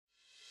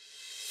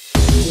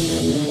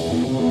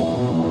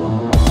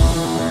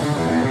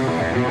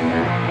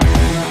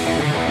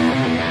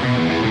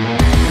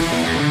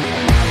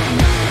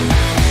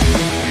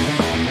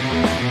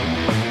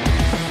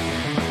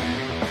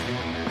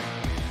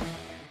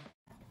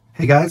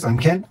Hey guys, I'm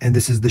Ken, and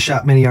this is the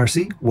Shop Mini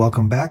RC.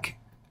 Welcome back.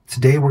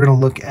 Today we're going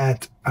to look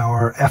at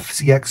our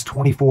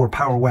FCX24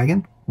 Power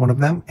Wagon, one of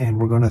them, and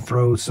we're going to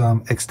throw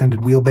some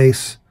extended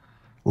wheelbase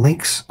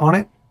links on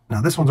it.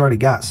 Now this one's already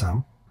got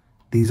some.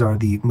 These are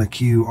the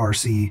McCue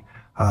RC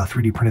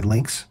 3D printed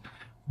links,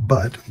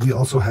 but we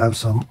also have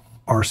some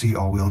RC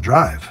all-wheel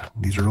drive.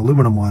 These are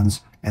aluminum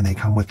ones, and they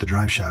come with the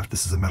drive shaft.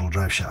 This is a metal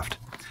drive shaft.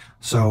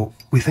 So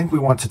we think we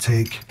want to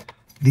take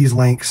these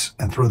links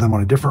and throw them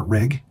on a different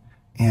rig,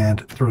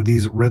 and throw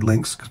these red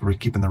links, because we're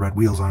keeping the red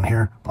wheels on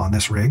here, on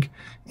this rig.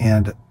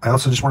 And I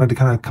also just wanted to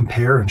kind of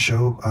compare and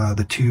show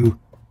the two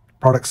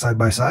products side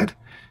by side.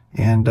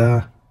 And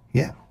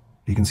yeah,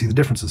 you can see the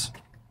differences.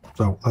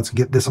 So let's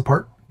get this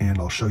apart, and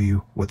I'll show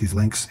you what these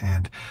links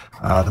and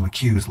the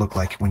McCues look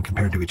like when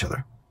compared to each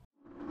other.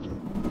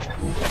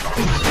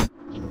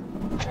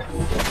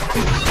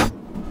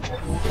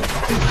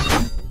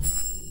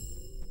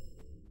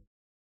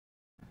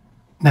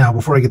 Now,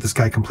 before I get this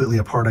guy completely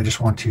apart, I just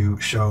want to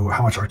show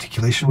how much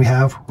articulation we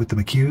have with the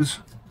McCues.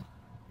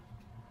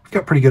 We've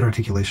got pretty good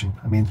articulation.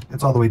 I mean,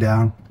 it's all the way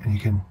down, and you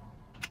can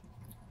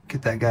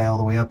get that guy all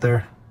the way up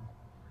there.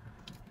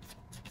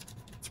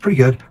 It's pretty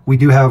good. We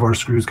do have our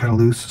screws kind of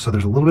loose, so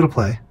there's a little bit of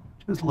play,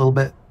 just a little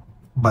bit.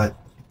 But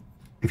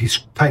if you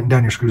tighten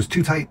down your screws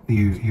too tight,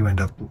 you end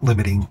up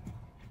limiting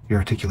your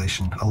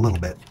articulation a little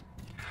bit.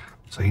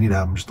 So you need to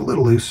have them just a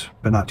little loose,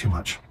 but not too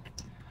much.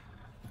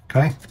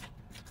 Okay.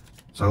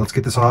 So let's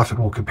get this off and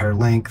we'll compare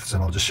lengths,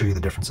 and I'll just show you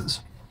the differences.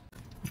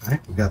 All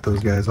right, we've got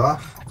those guys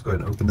off. Let's go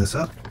ahead and open this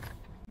up.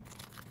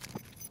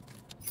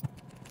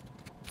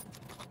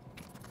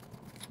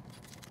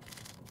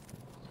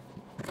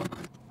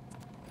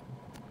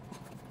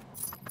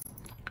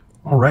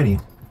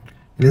 Alrighty.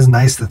 It is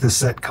nice that this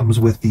set comes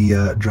with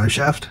the drive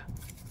shaft.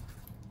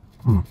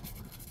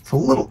 It's a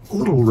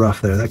little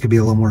rough there. That could be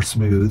a little more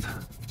smooth,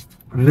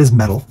 but it is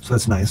metal, so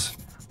that's nice.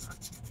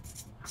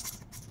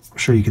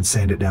 Sure, you could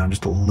sand it down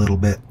just a little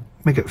bit,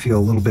 make it feel a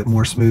little bit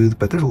more smooth,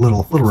 but there's a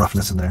little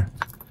roughness in there,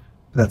 but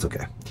that's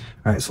okay.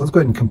 All right, so let's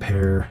go ahead and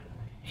compare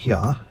here.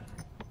 I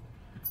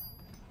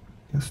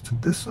guess to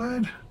this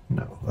side.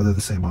 No, they're the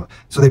same.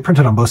 So they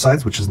printed on both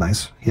sides, which is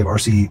nice. You have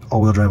RC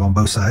all-wheel drive on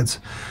both sides.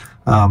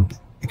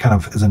 It kind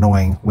of is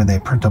annoying when they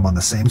print them on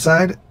the same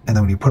side, and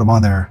then when you put them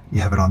on there,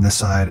 you have it on this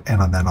side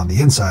and on the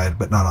inside,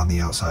 but not on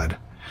the outside.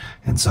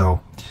 And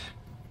so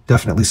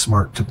definitely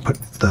smart to put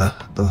the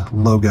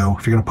logo.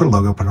 If you're going to put a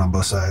logo, put it on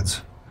both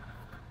sides.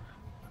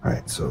 All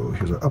right, so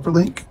here's our upper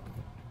link.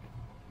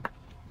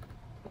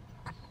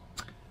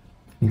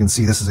 You can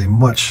see this is a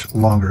much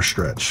longer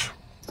stretch.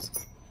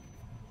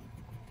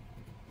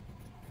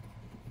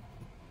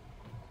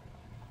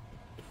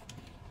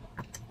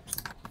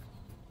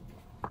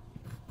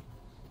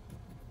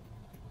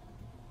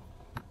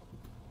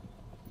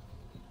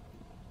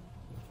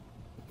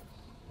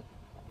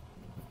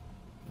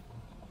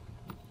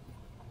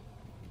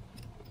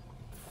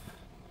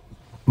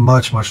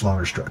 Much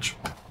longer stretch.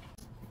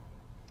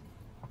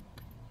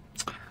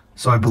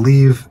 So I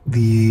believe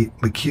the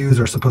McCues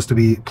are supposed to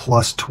be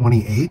plus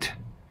 28,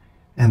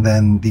 and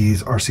then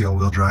these RC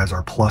all-wheel drives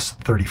are plus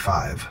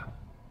 35.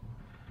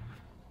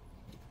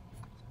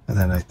 And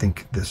then I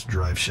think this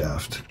drive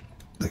shaft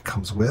that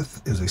comes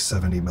with is a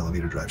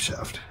 70mm drive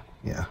shaft.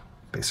 Yeah,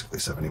 basically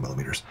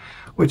 70mm,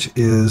 which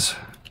is,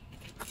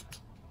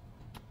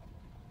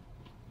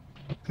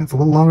 it's a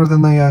little longer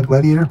than the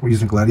Gladiator. We're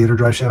using a Gladiator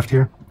drive shaft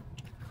here.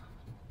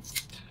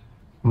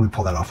 When we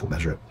pull that off, we'll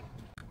measure it.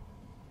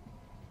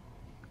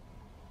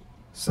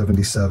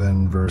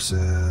 77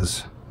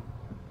 versus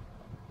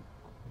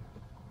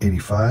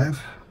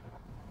 85.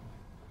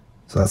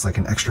 So that's like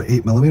an extra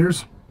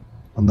 8mm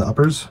on the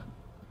uppers.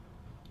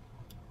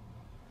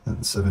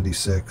 And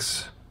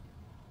 76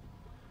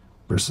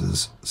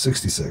 versus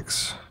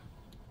 66.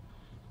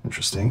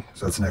 Interesting.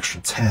 So that's an extra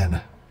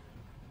 10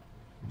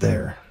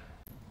 there.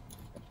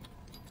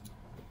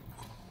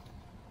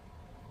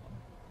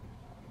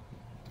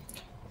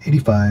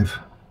 $85,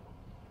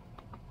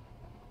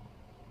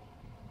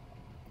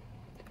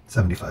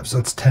 75, so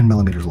it's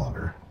 10mm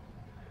longer,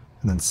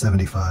 and then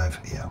 75,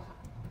 yeah,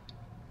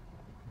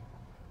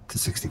 to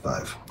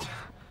 65.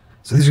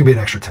 So these are gonna be an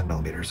extra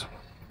 10mm.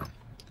 All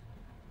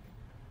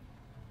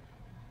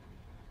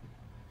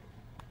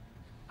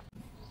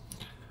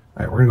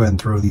right, we're gonna go ahead and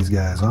throw these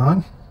guys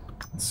on.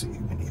 Let's see,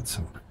 we need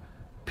some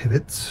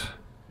pivots.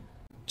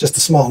 Just a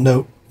small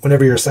note: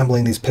 whenever you're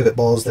assembling these pivot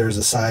balls, there's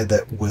a side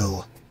that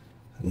will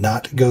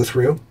not go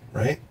through,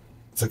 right?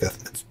 It's like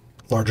it's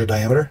larger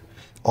diameter.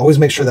 Always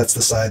make sure that's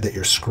the side that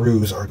your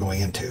screws are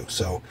going into.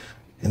 So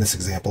in this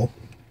example,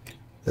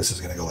 this is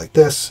going to go like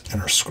this,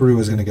 and our screw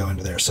is going to go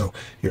into there. So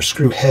your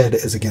screw head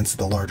is against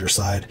the larger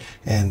side,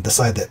 and the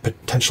side that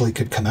potentially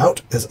could come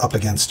out is up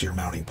against your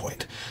mounting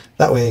point.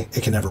 That way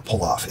it can never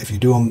pull off. If you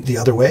do them the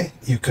other way,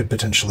 you could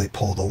potentially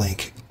pull the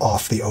link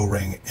off the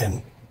O-ring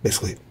and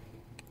basically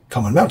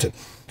come unmounted.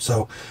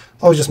 So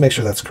always just make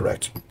sure that's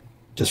correct,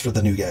 just for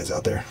the new guys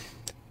out there.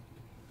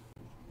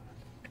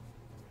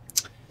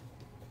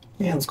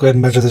 And let's go ahead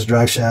and measure this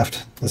drive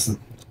shaft. This is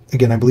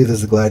again, I believe this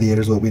is the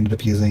Gladiator is what we ended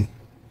up using,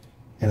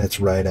 and it's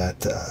right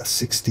at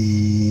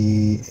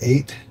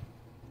 68.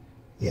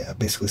 Yeah,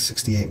 basically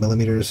 68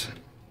 millimeters.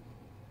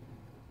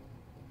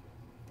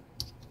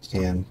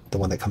 And the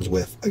one that comes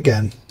with,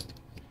 again,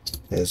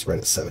 is right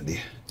at 70.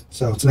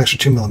 So it's an extra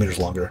 2 millimeters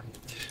longer.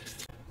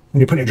 When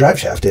you put your drive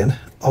shaft in,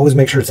 always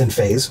make sure it's in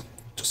phase,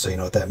 just so you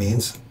know what that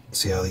means.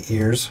 See how the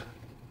ears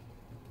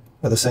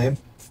are the same?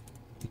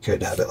 You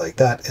could have it like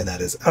that, and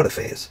that is out of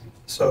phase.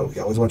 So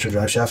you always want your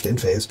drive shaft in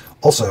phase.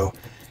 Also,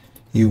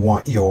 you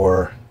want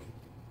your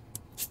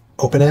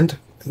open end.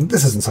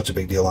 This isn't such a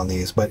big deal on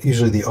these, but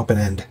usually the open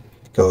end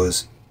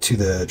goes to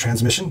the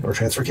transmission or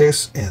transfer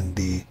case, and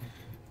the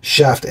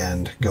shaft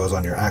end goes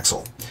on your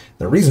axle.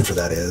 The reason for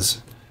that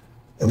is,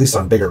 at least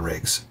on bigger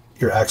rigs,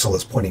 your axle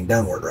is pointing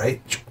downward,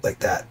 right? Like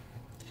that.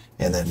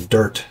 And then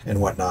dirt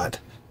and whatnot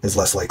is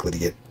less likely to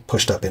get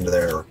pushed up into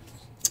there, or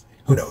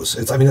who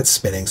knows. I mean, it's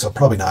spinning, so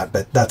probably not,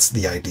 but that's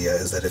the idea,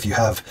 is that if you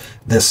have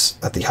this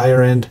at the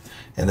higher end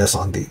and this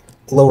on the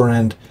lower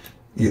end,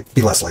 you'd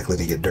be less likely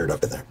to get dirt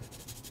up in there.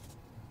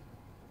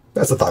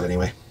 That's the thought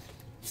anyway.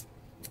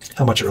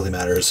 How much it really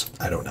matters,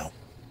 I don't know.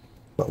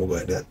 But we'll go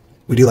ahead and do that.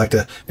 We do like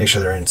to make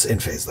sure they're in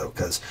phase though,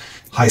 because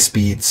high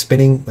speed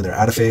spinning when they're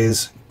out of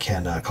phase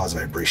can cause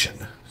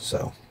vibration.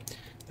 So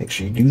make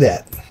sure you do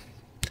that.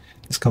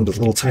 This comes with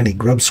little tiny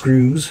grub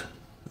screws.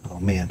 Oh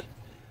man,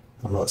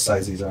 I don't know what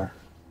size these are.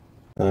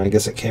 I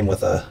guess it came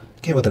with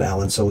an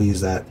Allen, so we'll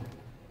use that.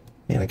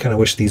 Man, I kind of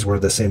wish these were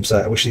the same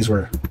size. I wish these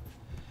were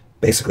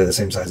basically the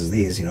same size as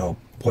these, you know,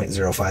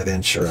 0.05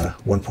 inch or a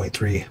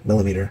 1.3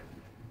 millimeter.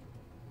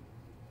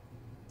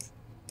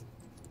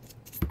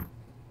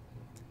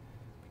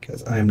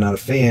 Because I am not a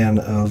fan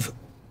of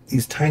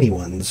these tiny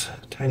ones,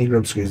 tiny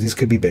grub screws. These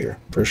could be bigger,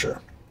 for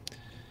sure.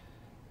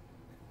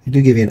 They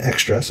do give you an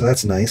extra, so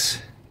that's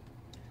nice.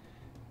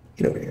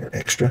 Get over here,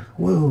 extra.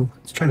 Whoa,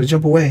 it's trying to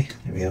jump away.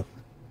 There we go.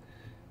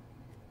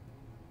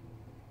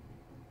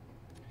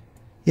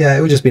 Yeah,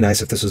 it would just be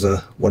nice if this was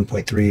a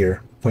 1.3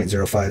 or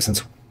 0.05,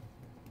 since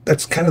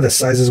that's kind of the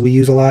sizes we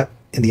use a lot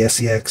in the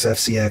SCX,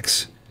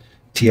 FCX,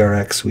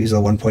 TRX. We use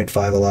the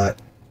 1.5 a lot.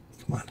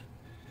 Come on.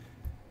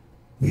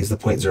 We use the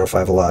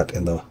 0.05 a lot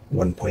and the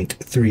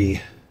 1.3.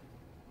 I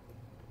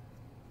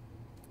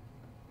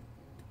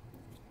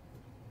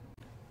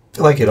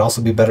feel like it'd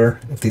also be better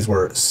if these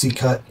were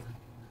C-cut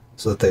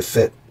so that they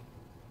fit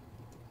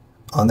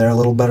on there a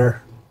little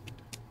better.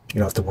 You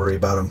don't have to worry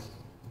about them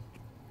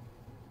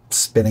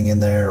spinning in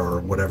there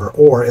or whatever,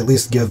 or at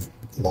least give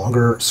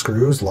longer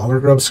screws, longer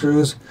grub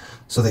screws,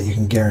 so that you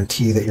can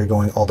guarantee that you're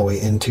going all the way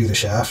into the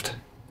shaft.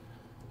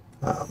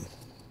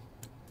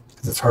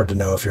 It's hard to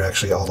know if you're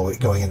actually all the way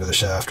going into the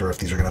shaft or if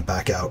these are going to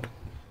back out.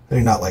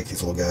 They're not like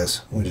these little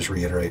guys. Let me just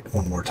reiterate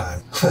one more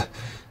time.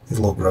 These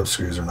little grub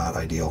screws are not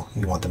ideal.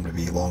 You want them to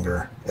be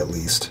longer at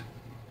least.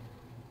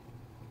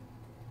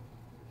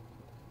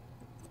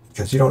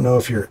 Because you don't know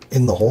if you're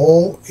in the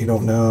hole. You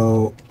don't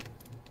know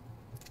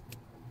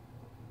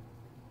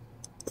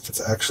if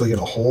it's actually going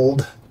to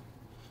hold.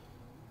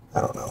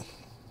 I don't know.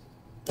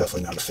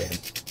 Definitely not a fan.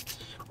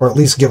 Or at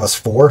least give us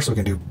 4 so we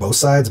can do both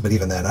sides, but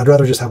even then, I'd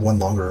rather just have one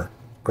longer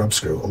grub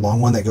screw, a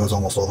long one that goes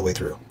almost all the way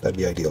through. That'd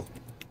be ideal.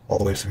 All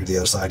the way through the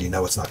other side, you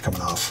know it's not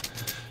coming off.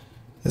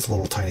 This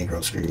little tiny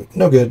grub screw,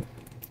 no good.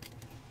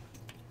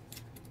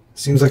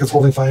 Seems like it's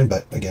holding fine,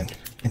 but again,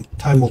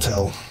 time will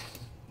tell.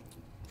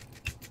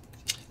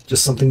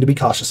 Just something to be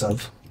cautious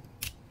of.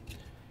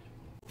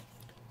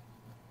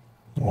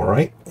 All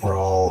right, we're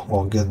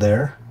all good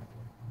there.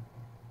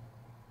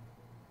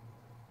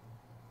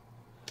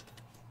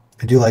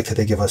 I do like that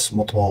they give us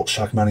multiple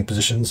shock mounting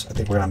positions. I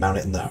think we're going to mount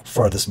it in the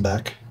farthest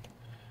back.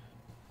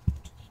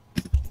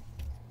 You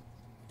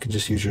can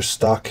just use your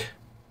stock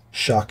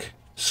shock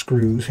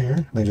screws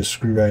here. They just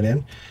screw right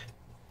in.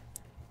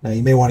 Now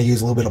you may want to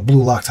use a little bit of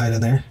blue Loctite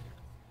in there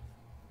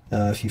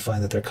if you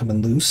find that they're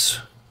coming loose.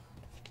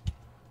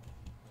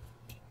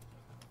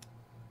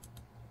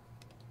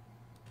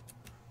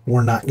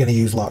 We're not going to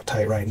use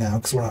Loctite right now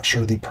because we're not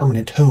sure the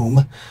permanent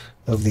home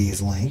of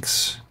these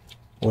links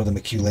or the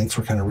McCue links.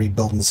 We're kind of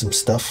rebuilding some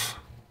stuff.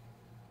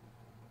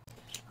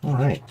 All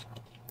right.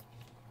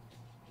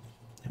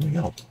 There we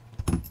go.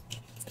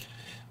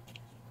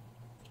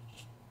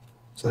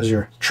 So there's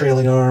your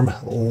trailing arm,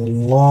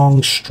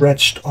 long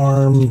stretched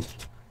arm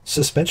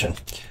suspension.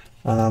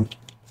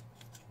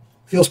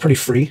 Feels pretty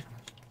free.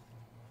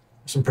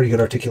 Some pretty good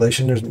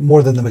articulation. There's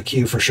more than the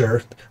McCue for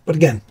sure. But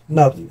again,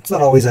 it's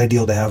not always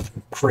ideal to have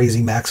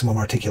crazy maximum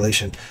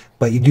articulation,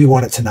 but you do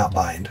want it to not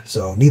bind.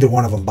 So neither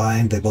one of them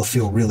bind. They both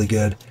feel really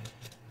good.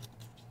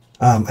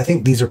 I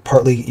think these are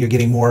partly you're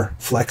getting more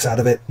flex out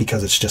of it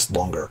because it's just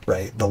longer,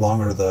 right? The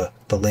longer the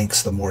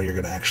links, the more you're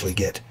going to actually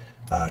get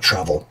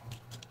travel.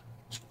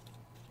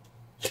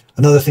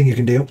 Another thing you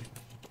can do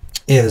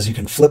is you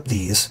can flip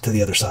these to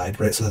the other side,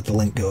 right? So that the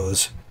link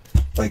goes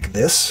like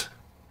this,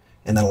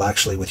 and that'll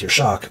actually, with your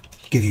shock,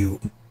 give you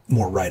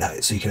more ride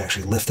height. So you can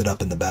actually lift it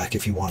up in the back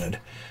if you wanted,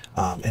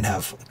 and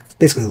have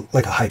basically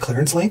like a high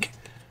clearance link.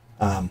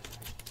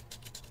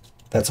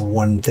 That's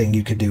one thing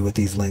you could do with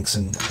these links,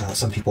 and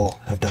some people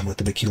have done with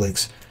the McCue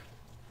links.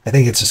 I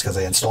think it's just because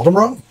I installed them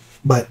wrong,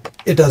 but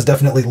it does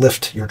definitely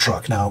lift your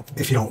truck. Now,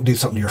 if you don't do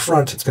something to your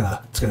front, it's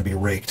gonna be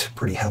raked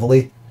pretty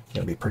heavily. It's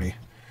gonna be pretty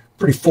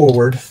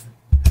forward.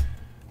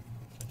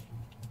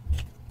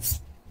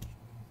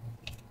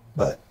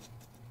 But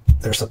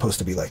they're supposed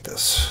to be like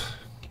this.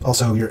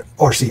 Also, your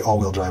RC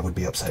all-wheel drive would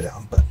be upside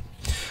down. But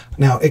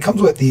now it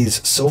comes with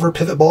these silver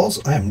pivot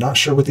balls. I am not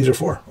sure what these are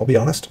for, I'll be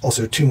honest.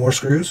 Also 2 more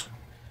screws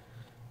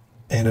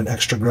and an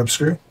extra grub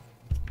screw.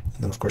 And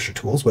then of course your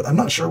tools, but I'm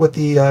not sure what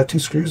the 2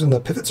 screws and the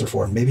pivots are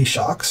for. Maybe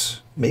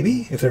shocks,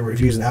 maybe, if you're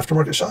using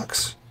aftermarket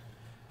shocks.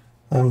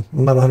 I'm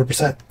not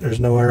 100%. There's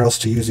nowhere else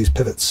to use these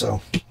pivots,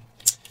 so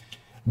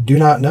do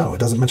not know. It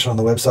doesn't mention on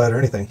the website or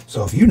anything.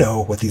 So if you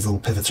know what these little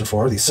pivots are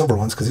for, these silver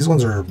ones, because these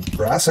ones are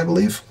brass, I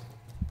believe.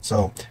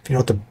 So if you know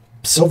what the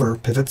silver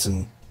pivots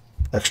and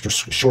extra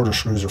shorter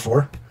screws are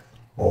for,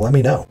 well, let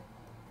me know.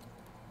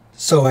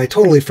 So I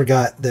totally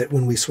forgot that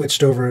when we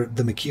switched over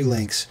the McCue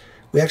links,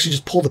 we actually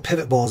just pulled the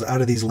pivot balls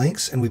out of these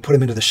links and we put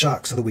them into the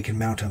shock so that we can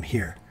mount them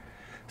here.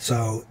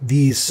 So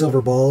these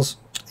silver balls,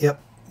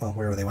 yep, well,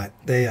 wherever they went,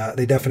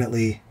 they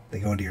definitely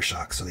go into your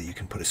shock so that you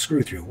can put a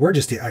screw through. We're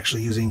just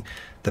actually using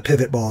the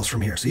pivot balls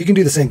from here. So you can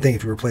do the same thing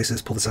if you replace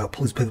this, pull this out,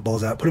 pull these pivot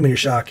balls out, put them in your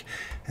shock,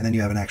 and then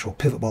you have an actual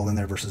pivot ball in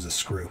there versus a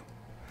screw.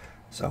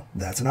 So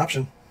that's an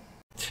option.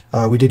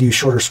 We did use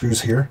shorter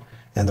screws here,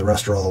 and the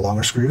rest are all the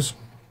longer screws.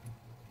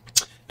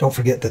 Don't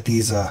forget that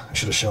these, I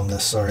should have shown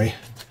this, sorry.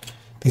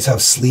 These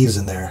have sleeves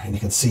in there, and you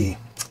can see,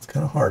 it's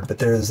kind of hard, but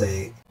there is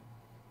a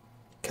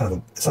kind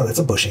of, it's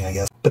a bushing, I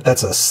guess, but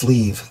that's a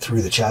sleeve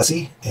through the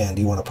chassis, and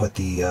you want to put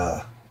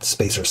the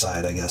spacer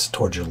side, I guess,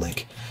 towards your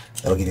link.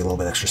 That'll give you a little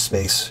bit extra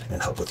space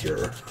and help with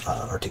your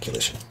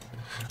articulation.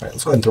 All right,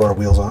 let's go ahead and throw our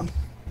wheels on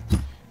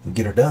and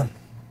get her done.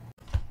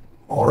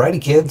 Alrighty,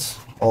 kids,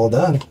 all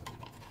done.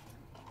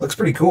 Looks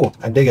pretty cool.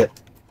 I dig it.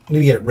 I need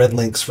to get red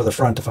links for the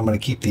front if I'm going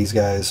to keep these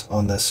guys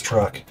on this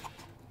truck.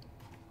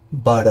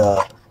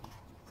 But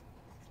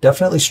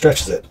definitely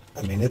stretches it.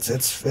 I mean, it's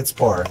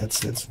far.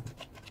 It's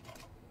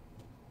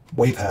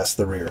way past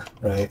the rear,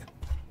 right?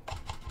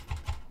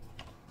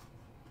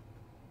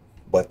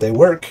 But they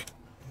work.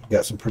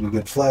 Got some pretty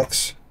good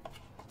flex.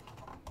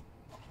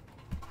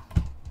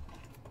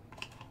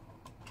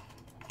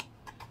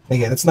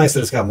 Again, it's nice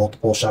that it's got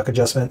multiple shock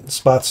adjustment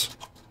spots,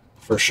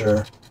 for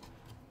sure.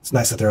 It's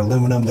nice that they're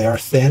aluminum. They are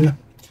thin.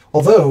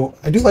 Although,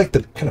 I do like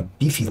the kind of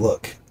beefy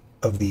look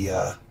of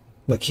the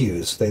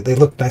McCues. They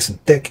look nice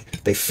and thick.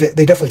 They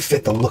definitely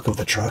fit the look of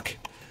the truck.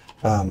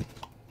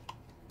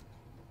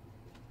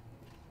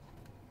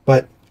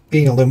 But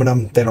being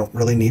aluminum, they don't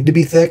really need to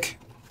be thick.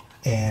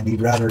 And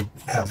you'd rather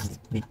have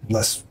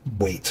less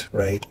weight,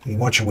 right? You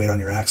want your weight on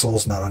your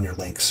axles, not on your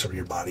links or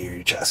your body or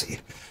your chassis.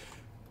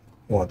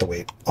 You want the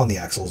weight on the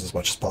axles as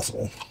much as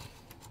possible.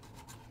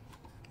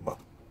 Well,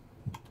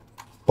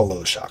 below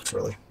the shocks,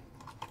 really.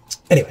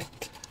 Anyway.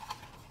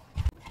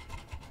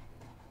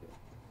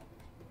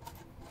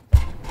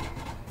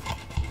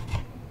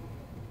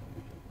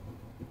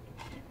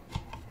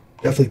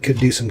 Definitely could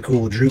do some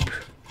cool droop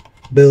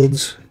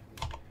builds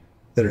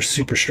that are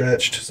super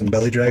stretched, some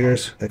belly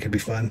draggers. That could be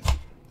fun.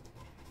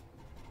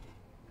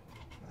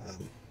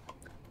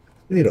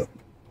 We need to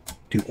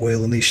do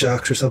oil in these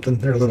shocks or something.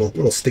 They're a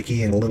little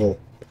sticky and a little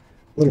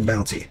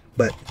bouncy,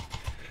 but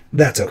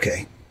that's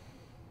okay.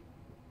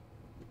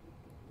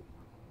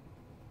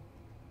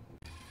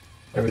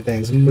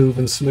 Everything's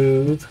moving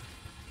smooth.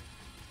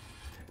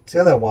 See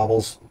how that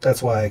wobbles?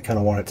 That's why I kind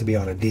of want it to be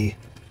on a D.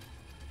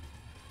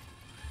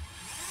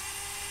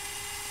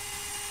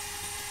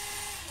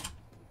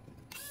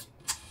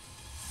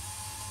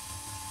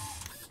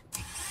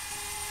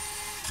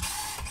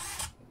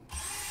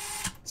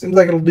 Seems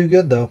like it'll do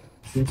good though.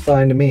 Seems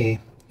fine to me.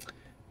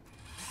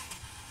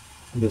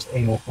 I'm just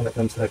anal when it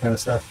comes to that kind of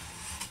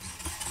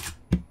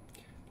stuff.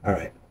 All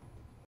right.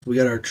 We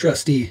got our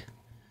trusty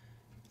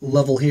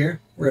level here.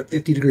 We're at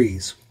 50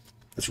 degrees.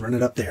 Let's run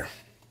it up there.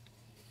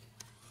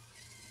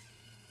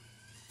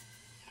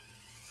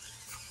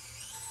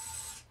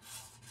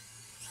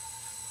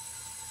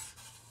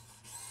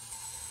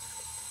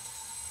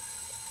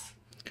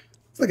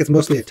 Looks like it's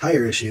mostly a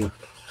tire issue.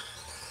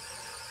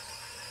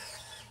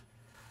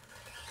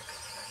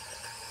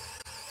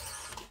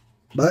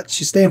 But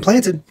she's staying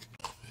planted.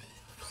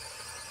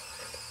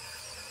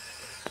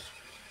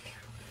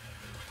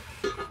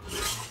 All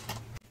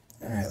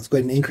right, let's go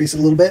ahead and increase it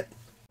a little bit.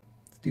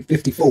 Let's do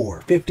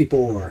 54.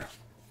 54.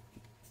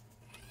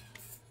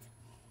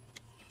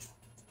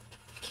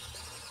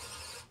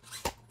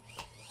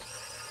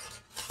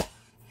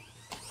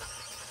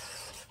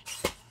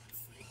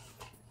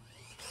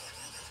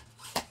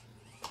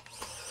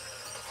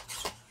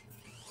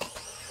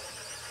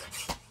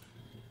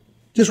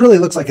 Just really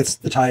looks like it's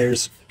the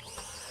tires.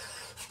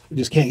 We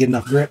just can't get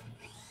enough grip.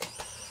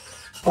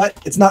 But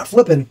it's not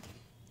flipping.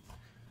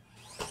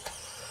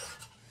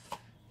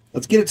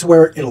 Let's get it to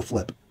where it'll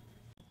flip.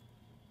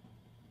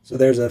 So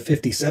there's a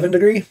 57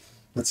 degree.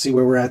 Let's see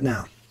where we're at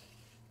now.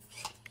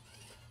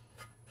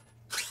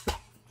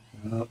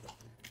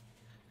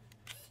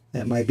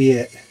 That might be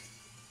it. You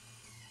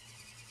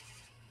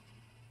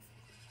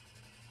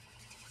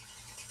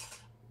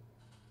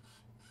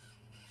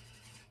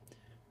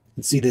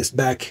can see this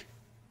back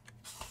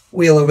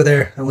wheel over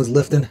there. That was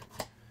lifting.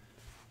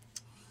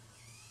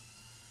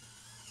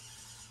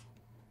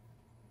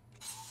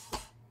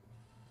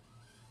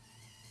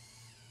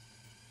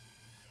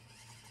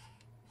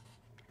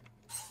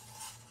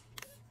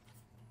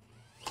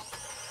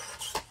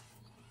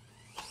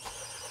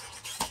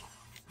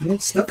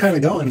 It's still kind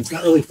of going. It's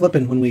not really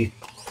flipping when we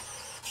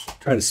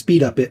try to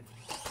speed up it.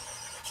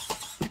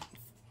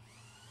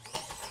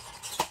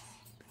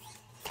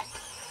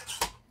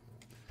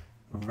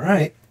 All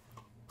right.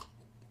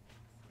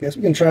 Guess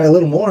we can try a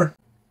little more.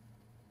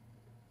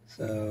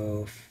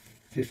 So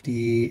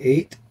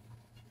 58.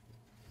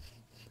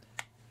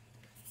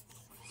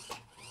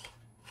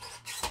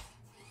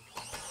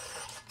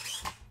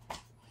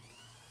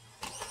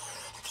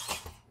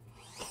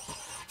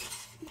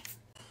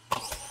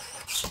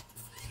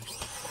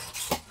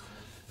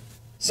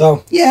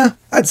 So yeah,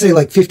 I'd say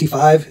like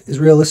 55 is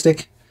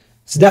realistic.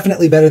 It's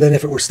definitely better than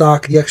if it were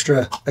stock. The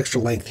extra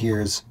length here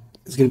is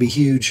going to be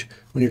huge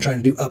when you're trying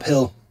to do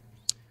uphill.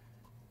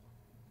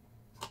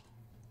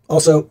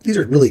 Also, these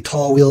are really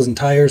tall wheels and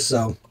tires,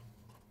 so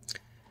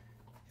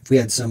if we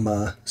had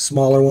some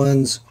smaller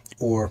ones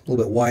or a little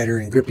bit wider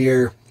and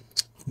grippier,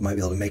 we might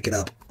be able to make it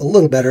up a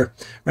little better.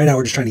 Right now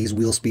we're just trying to use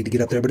wheel speed to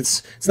get up there, but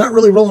it's not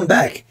really rolling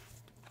back.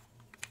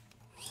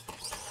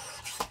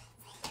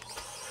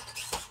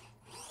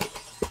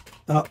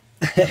 Oh,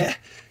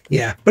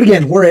 yeah. But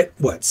again, we're at,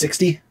 what,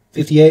 60?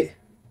 58?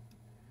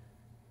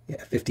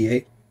 Yeah,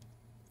 58.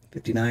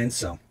 59,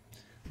 so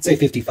I'd say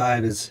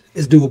 55 is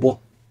doable.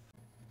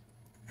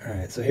 All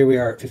right, so here we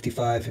are at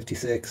 55,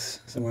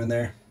 56, somewhere in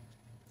there.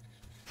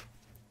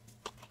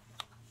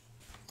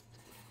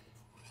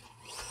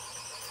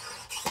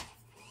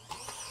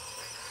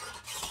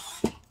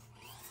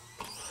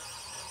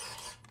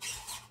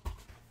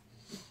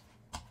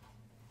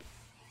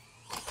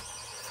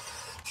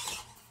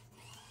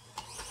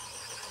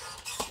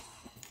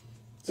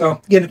 So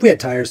again, if we had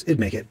tires, it'd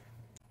make it.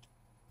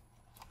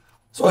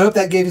 So I hope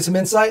that gave you some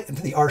insight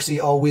into the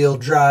RC all-wheel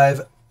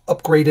drive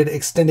upgraded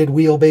extended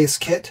wheelbase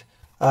kit.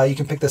 You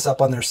can pick this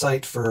up on their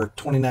site for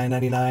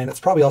 $29.99. It's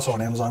probably also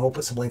on Amazon. We'll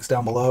put some links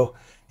down below.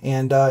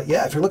 And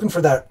yeah, if you're looking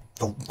for the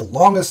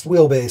longest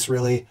wheelbase,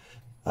 really,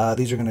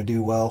 these are going to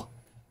do well.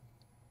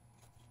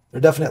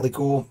 They're definitely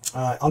cool.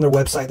 On their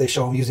website, they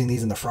show them using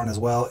these in the front as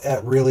well.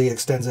 It really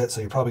extends it,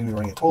 so you're probably going to be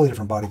running a totally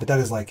different body. But that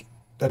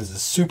is a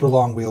super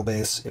long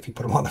wheelbase if you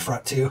put them on the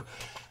front too.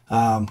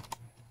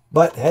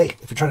 But hey,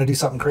 if you're trying to do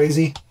something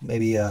crazy,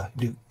 maybe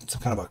do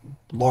some kind of a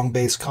long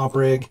base comp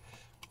rig,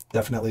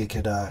 definitely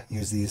could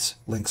use these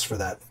links for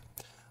that.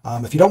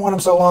 If you don't want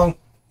them so long,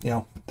 you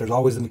know, there's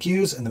always the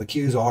McCues, and the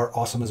McCues are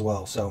awesome as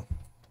well. So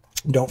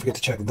don't forget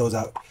to check those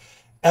out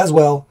as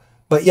well.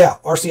 But yeah,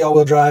 RC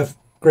all-wheel drive,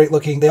 great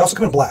looking. They also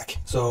come in black.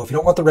 So if you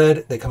don't want the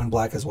red, they come in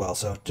black as well.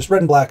 So just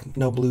red and black,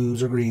 no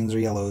blues or greens or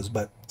yellows,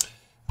 but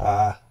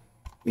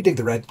we dig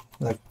the red.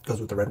 That goes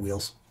with the red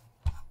wheels.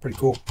 Pretty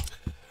cool.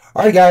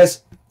 All right,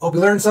 guys. Hope you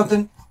learned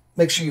something.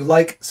 Make sure you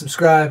like,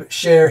 subscribe,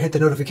 share, hit the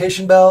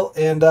notification bell,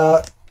 and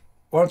why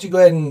don't you go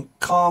ahead and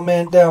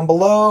comment down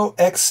below,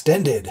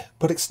 extended.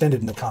 Put extended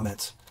in the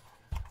comments.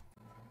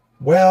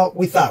 Well,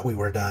 we thought we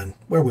were done.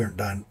 We weren't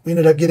done. We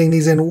ended up getting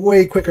these in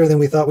way quicker than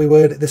we thought we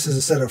would. This is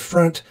a set of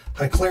front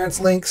high clearance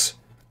links.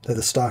 They're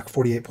the stock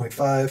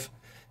 48.5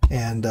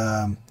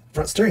 and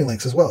front steering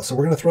links as well. So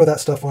we're going to throw that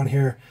stuff on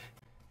here.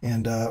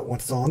 And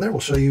once it's all on there, we'll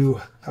show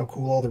you how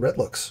cool all the red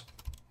looks.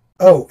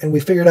 Oh, and we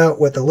figured out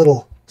what the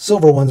little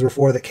silver ones were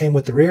for that came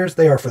with the rears.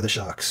 They are for the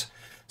shocks.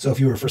 So if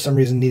you were for some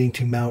reason needing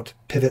to mount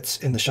pivots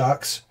in the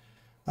shocks,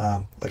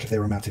 like if they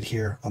were mounted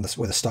here on this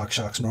where the stock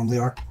shocks normally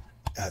are,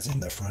 as in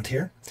the front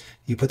here,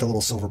 you put the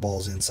little silver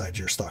balls inside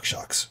your stock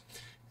shocks,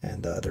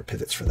 and they're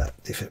pivots for that.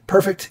 They fit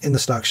perfect in the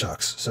stock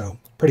shocks, so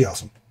pretty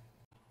awesome.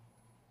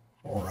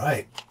 All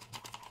right,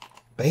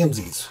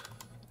 bamsies.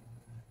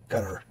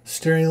 Got our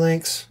steering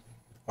links,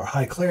 our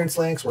high clearance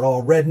links. We're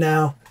all red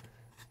now,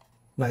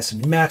 nice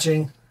and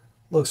matching.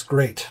 Looks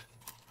great.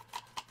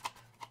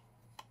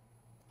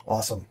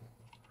 Awesome.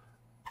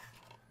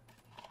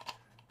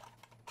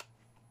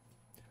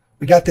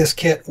 We got this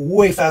kit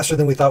way faster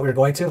than we thought we were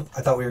going to.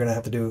 I thought we were going to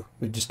have to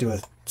we'd just do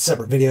a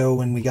separate video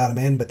when we got them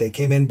in, but they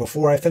came in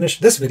before I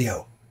finished this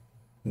video.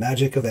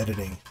 Magic of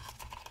editing.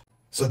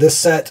 So this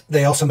set,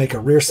 they also make a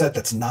rear set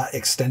that's not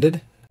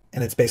extended,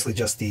 and it's basically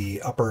just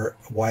the upper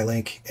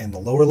Y-link and the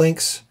lower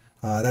links.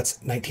 That's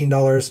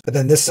 $19. But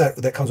then this set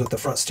that comes with the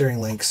front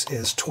steering links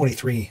is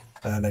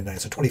 $23.99,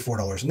 so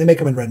 $24. And they make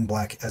them in red and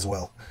black as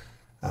well.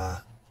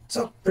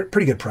 So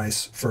pretty good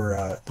price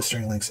for the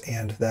steering links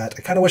and that.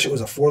 I kind of wish it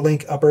was a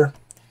 4-link upper,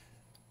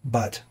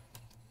 but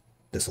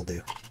this will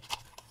do.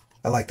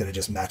 I like that it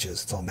just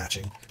matches. It's all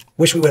matching.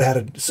 Wish we would have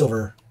had a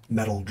silver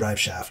metal drive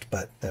shaft,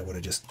 but that would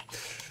have just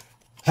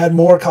had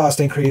more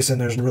cost increase,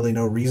 and there's really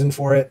no reason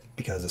for it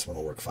because this one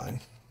will work fine.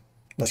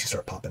 Unless you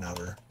start popping out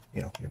or,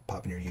 you know, you're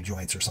popping your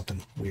U-joints or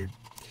something weird.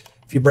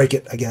 If you break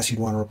it, I guess you'd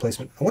want a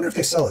replacement. I wonder if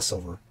they sell a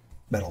silver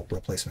metal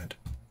replacement.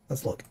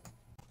 Let's look.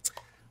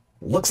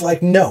 Looks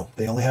like no.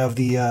 They only have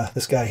the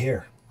this guy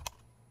here.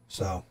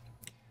 So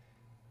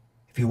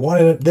if you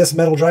wanted this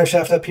metal drive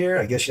shaft up here,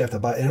 I guess you'd have to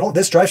buy. And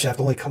this drive shaft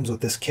only comes with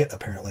this kit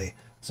apparently.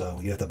 So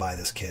you have to buy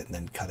this kit and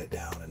then cut it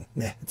down,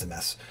 and it's a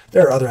mess.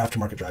 There are other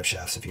aftermarket drive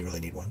shafts if you really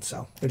need one.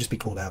 So it'd just be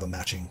cool to have a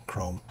matching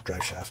chrome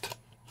drive shaft.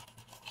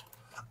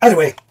 Either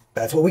way,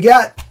 that's what we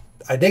got.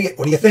 I dig it.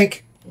 What do you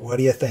think? What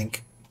do you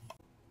think?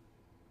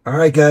 All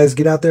right, guys,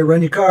 get out there,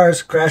 run your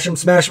cars, crash them,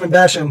 smash them, and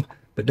bash them,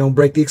 but don't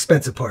break the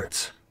expensive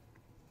parts.